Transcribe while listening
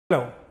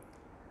Hello,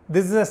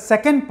 this is the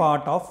second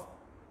part of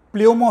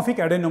pleomorphic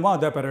adenoma of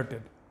the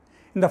parotid.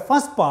 In the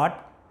first part,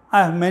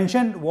 I have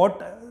mentioned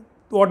what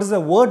is the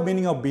word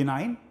meaning of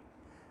benign,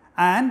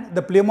 and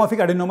the pleomorphic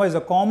adenoma is the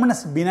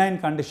commonest benign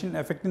condition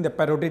affecting the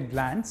parotid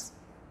glands.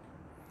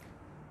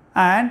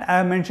 And I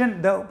have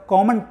mentioned the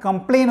common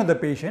complaint of the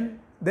patient,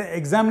 the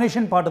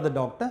examination part of the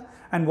doctor,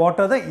 and what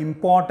are the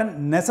important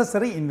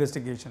necessary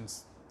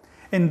investigations.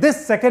 In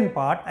this second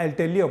part, I will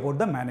tell you about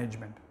the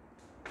management.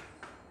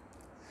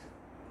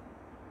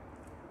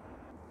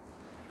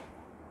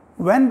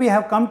 When we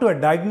have come to a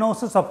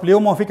diagnosis of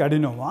pleomorphic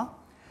adenoma,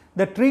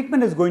 the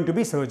treatment is going to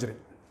be surgery.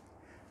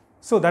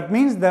 So that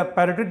means the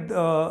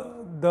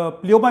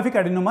pleomorphic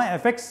adenoma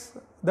affects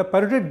the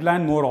parotid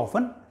gland more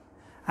often,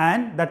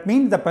 and that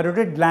means the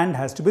parotid gland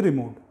has to be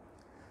removed.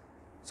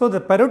 So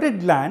the parotid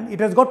gland, it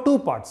has got two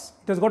parts.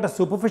 It has got a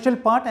superficial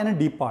part and a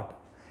deep part.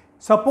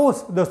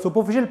 Suppose the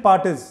superficial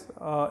part is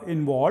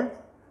involved,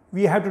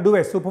 we have to do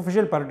a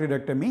superficial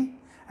parotidectomy.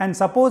 And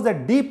suppose the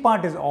deep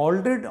part is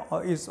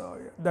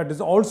that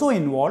is also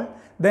involved,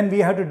 then we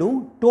have to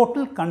do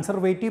total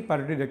conservative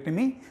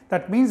parotidectomy.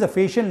 That means the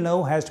facial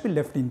nerve has to be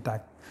left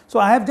intact. So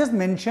I have just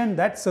mentioned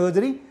that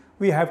surgery,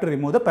 we have to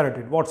remove the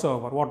parotid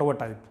whatever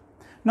type.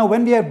 Now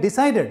when we have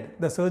decided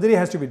the surgery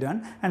has to be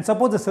done, and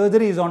suppose the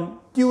surgery is on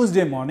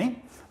Tuesday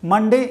morning,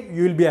 Monday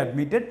you will be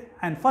admitted,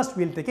 and first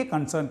we will take a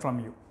concern from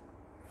you.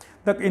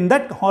 In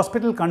that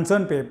hospital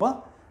concern paper,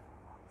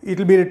 it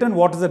will be written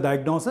what is the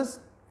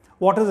diagnosis,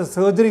 what is the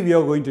surgery we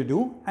are going to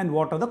do, and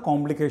what are the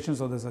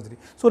complications of the surgery.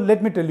 So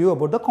let me tell you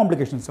about the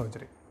complications of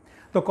surgery.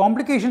 The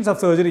complications of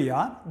surgery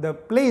are the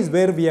place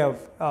where we have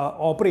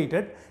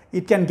operated,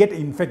 it can get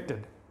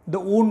infected. The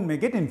wound may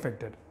get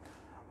infected,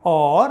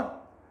 or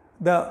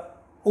the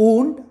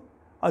wound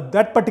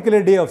that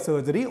particular day of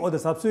surgery or the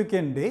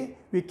subsequent day,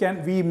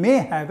 we may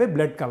have a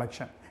blood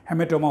collection,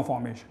 hematoma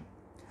formation.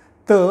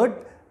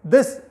 Third,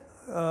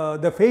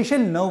 the facial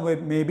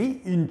nerve may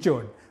be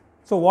injured.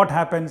 So what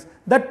happens?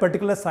 That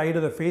particular side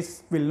of the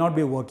face will not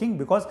be working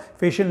because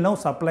facial nerve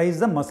supplies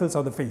the muscles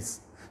of the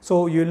face.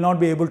 So you will not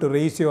be able to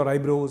raise your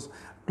eyebrows,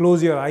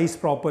 close your eyes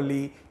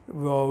properly,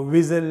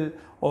 whistle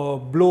or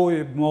blow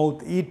your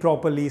mouth, eat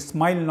properly,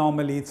 smile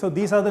normally. So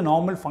these are the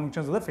normal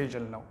functions of the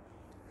facial nerve.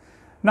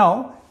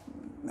 Now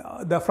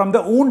from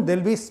the wound there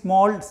will be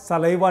small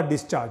saliva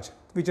discharge,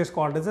 which is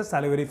called as a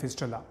salivary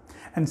fistula.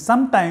 And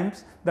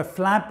sometimes the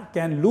flap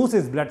can lose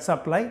its blood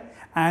supply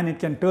and it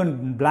can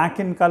turn black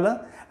in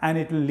color, and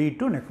it will lead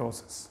to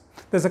necrosis.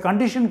 There is a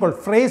condition called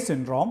Frey's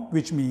syndrome,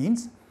 which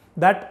means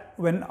that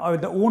when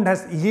the wound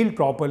has healed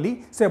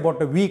properly, say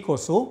about a week or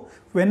so,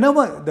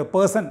 whenever the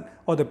person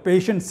or the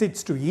patient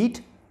sits to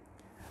eat,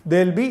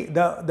 there will be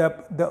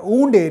the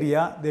wound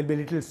area, there will be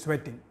little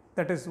sweating.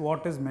 That is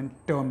what is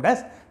termed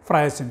as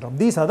Frey's syndrome.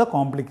 These are the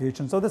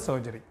complications of the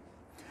surgery.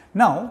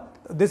 Now,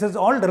 this is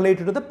all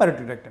related to the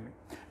parotidectomy.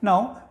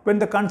 Now, when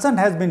the consent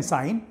has been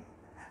signed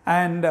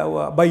and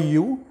by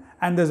you,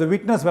 and there is a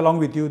witness along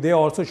with you, they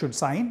also should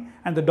sign,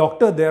 and the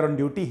doctor there on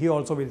duty, he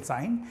also will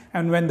sign.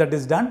 And when that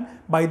is done,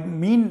 by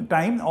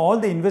meantime, all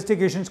the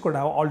investigations could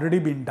have already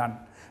been done.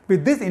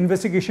 With this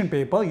investigation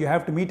paper, you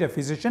have to meet a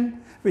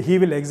physician. He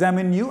will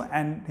examine you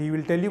and he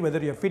will tell you whether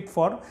you are fit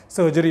for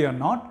surgery or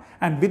not.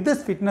 And with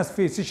this fitness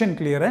physician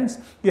clearance,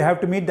 you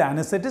have to meet the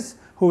anesthetist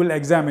who will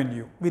examine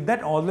you. With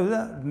that, all of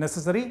the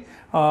necessary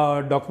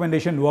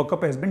documentation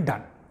workup has been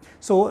done.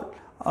 So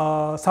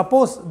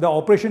suppose the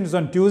operation is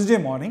on Tuesday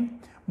morning,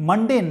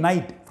 Monday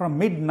night from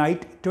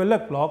midnight 12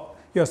 o'clock,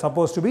 you are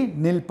supposed to be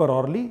nil per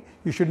orally.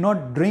 You should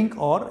not drink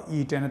or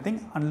eat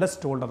anything unless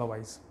told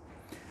otherwise.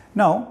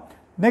 Now,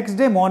 next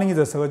day morning is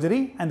the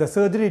surgery, and the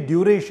surgery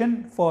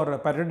duration for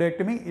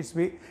parotidectomy is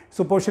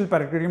superficial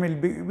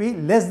parotidectomy will be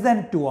less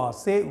than 2 hours,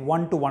 say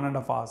 1 to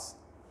 1.5 hours.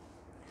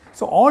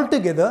 So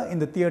altogether in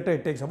the theatre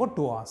it takes about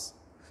 2 hours.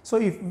 So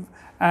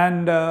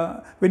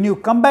when you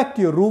come back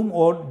to your room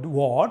or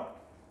ward,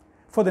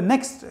 for the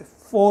next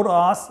 4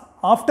 hours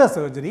after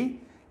surgery,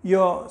 you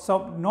are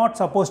not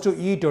supposed to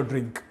eat or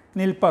drink,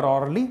 nil per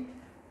orally,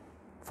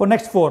 for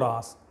next 4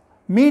 hours.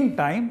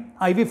 Meantime,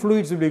 IV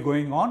fluids will be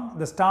going on.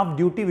 The staff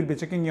duty will be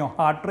checking your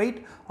heart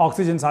rate,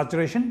 oxygen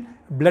saturation,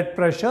 blood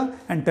pressure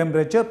and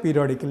temperature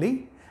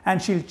periodically,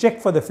 and she will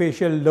check for the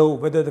facial nerve,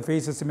 whether the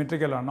face is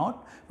symmetrical or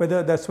not,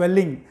 whether the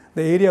swelling,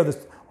 the area of the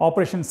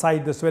operation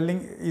site, the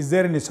swelling, is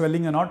there any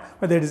swelling or not,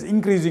 whether it is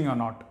increasing or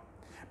not.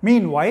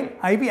 Meanwhile,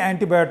 IV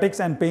antibiotics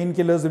and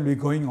painkillers will be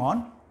going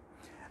on,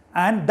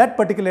 and that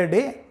particular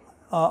day,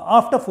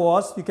 after 4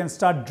 hours, you can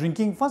start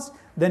drinking first,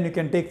 then you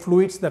can take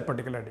fluids that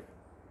particular day.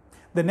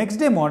 The next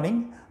day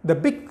morning, the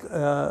big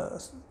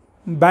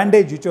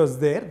bandage which was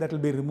there, that will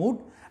be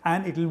removed,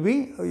 and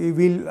we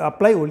will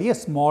apply only a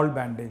small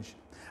bandage.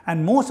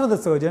 And most of the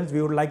surgeons,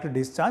 we would like to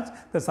discharge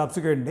the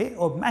subsequent day,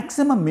 or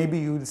maximum maybe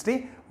you will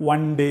stay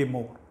 1 day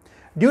more.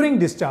 During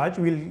discharge,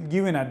 we will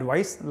give an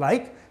advice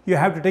like you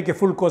have to take a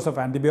full course of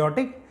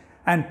antibiotic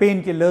and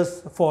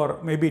painkillers for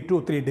maybe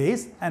 2-3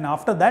 days, and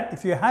after that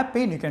if you have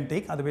pain you can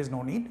take, otherwise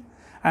no need.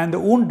 And the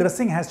wound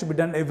dressing has to be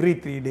done every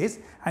 3 days,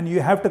 and you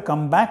have to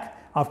come back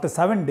after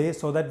 7 days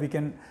so that we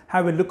can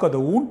have a look at the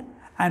wound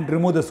and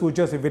remove the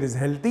sutures if it is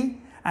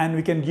healthy, and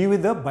we can give you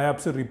the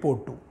biopsy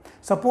report too.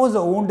 Suppose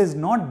the wound is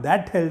not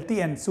that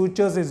healthy and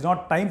sutures is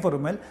not time for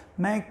removal,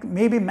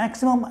 maybe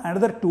maximum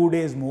another 2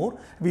 days more,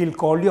 we will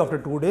call you after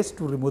 2 days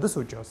to remove the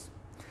sutures.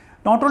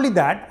 Not only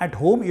that, at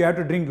home you have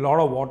to drink a lot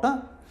of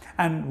water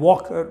and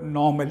walk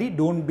normally.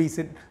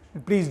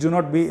 Please do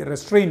not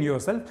restrain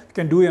yourself. You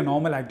can do your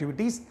normal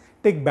activities,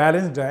 take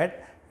balanced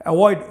diet,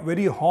 avoid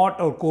very hot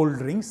or cold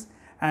drinks,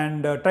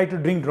 and try to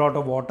drink a lot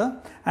of water.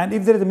 And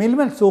if there is a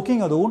minimal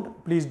soaking of the wound,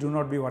 please do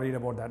not be worried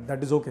about that.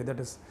 That is okay, that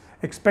is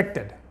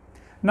expected.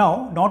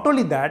 Now, not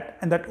only that,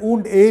 in that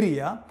wound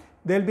area,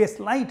 there will be a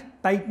slight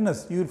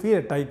tightness. You will feel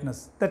a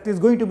tightness that is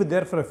going to be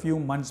there for a few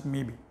months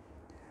maybe.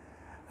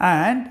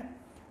 And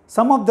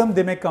some of them,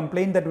 they may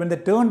complain that when they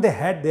turn their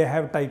head, they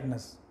have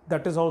tightness.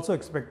 That is also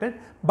expected.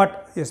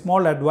 But a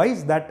small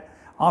advice that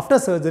after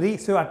surgery,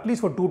 so at least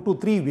for 2 to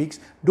 3 weeks,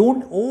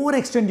 don't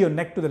overextend your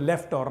neck to the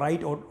left or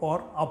right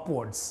or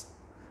upwards,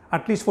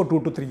 at least for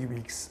 2 to 3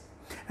 weeks.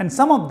 And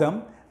some of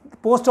them,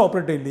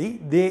 post-operatively,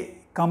 they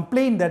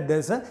complain that there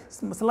is a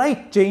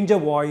slight change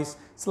of voice,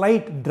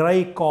 slight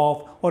dry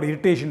cough or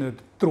irritation in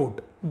the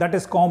throat. That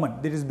is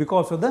common. That is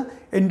because of the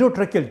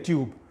endotracheal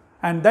tube,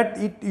 and that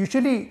it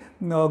usually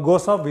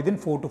goes off within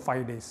 4 to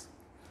 5 days.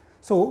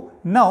 So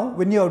now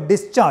when you are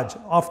discharged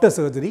after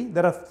surgery,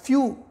 there are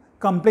few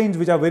complaints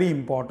which are very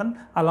important,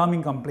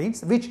 alarming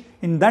complaints, which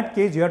in that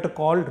case you have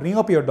to ring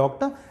up your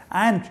doctor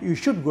and you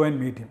should go and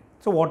meet him.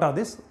 So what are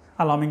these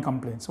alarming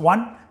complaints?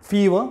 One,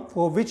 fever,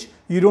 for which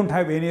you don't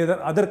have any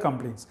other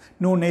complaints.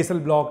 No nasal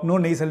block, no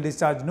nasal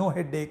discharge, no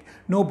headache,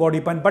 no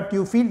body pain, but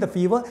you feel the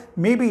fever,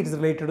 maybe it is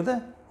related to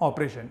the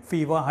operation,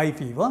 fever, high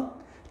fever.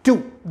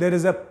 2, there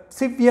is a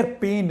severe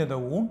pain in the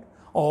wound,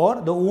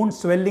 or the wound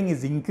swelling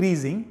is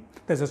increasing.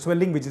 There is a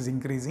swelling which is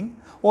increasing,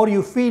 or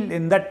you feel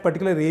in that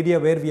particular area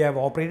where we have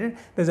operated,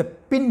 there is a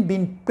pin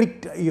being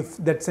pricked, if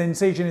that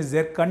sensation is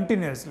there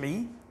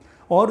continuously,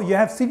 or you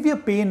have severe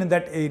pain in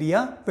that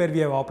area where we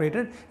have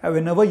operated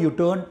whenever you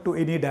turn to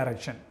any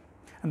direction.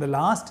 And the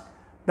last,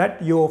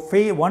 that your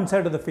one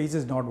side of the face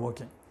is not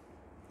working.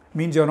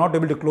 Means you are not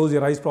able to close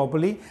your eyes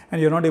properly and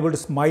you are not able to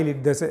smile,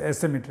 there is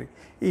asymmetry.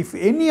 If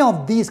any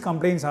of these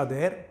complaints are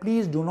there,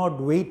 please do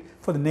not wait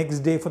for the next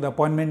day for the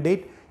appointment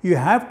date. You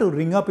have to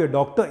ring up your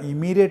doctor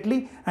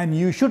immediately and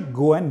you should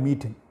go and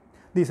meet him.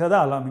 These are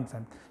the alarming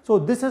signs. So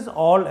this is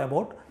all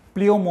about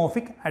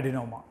pleomorphic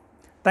adenoma.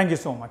 Thank you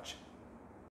so much.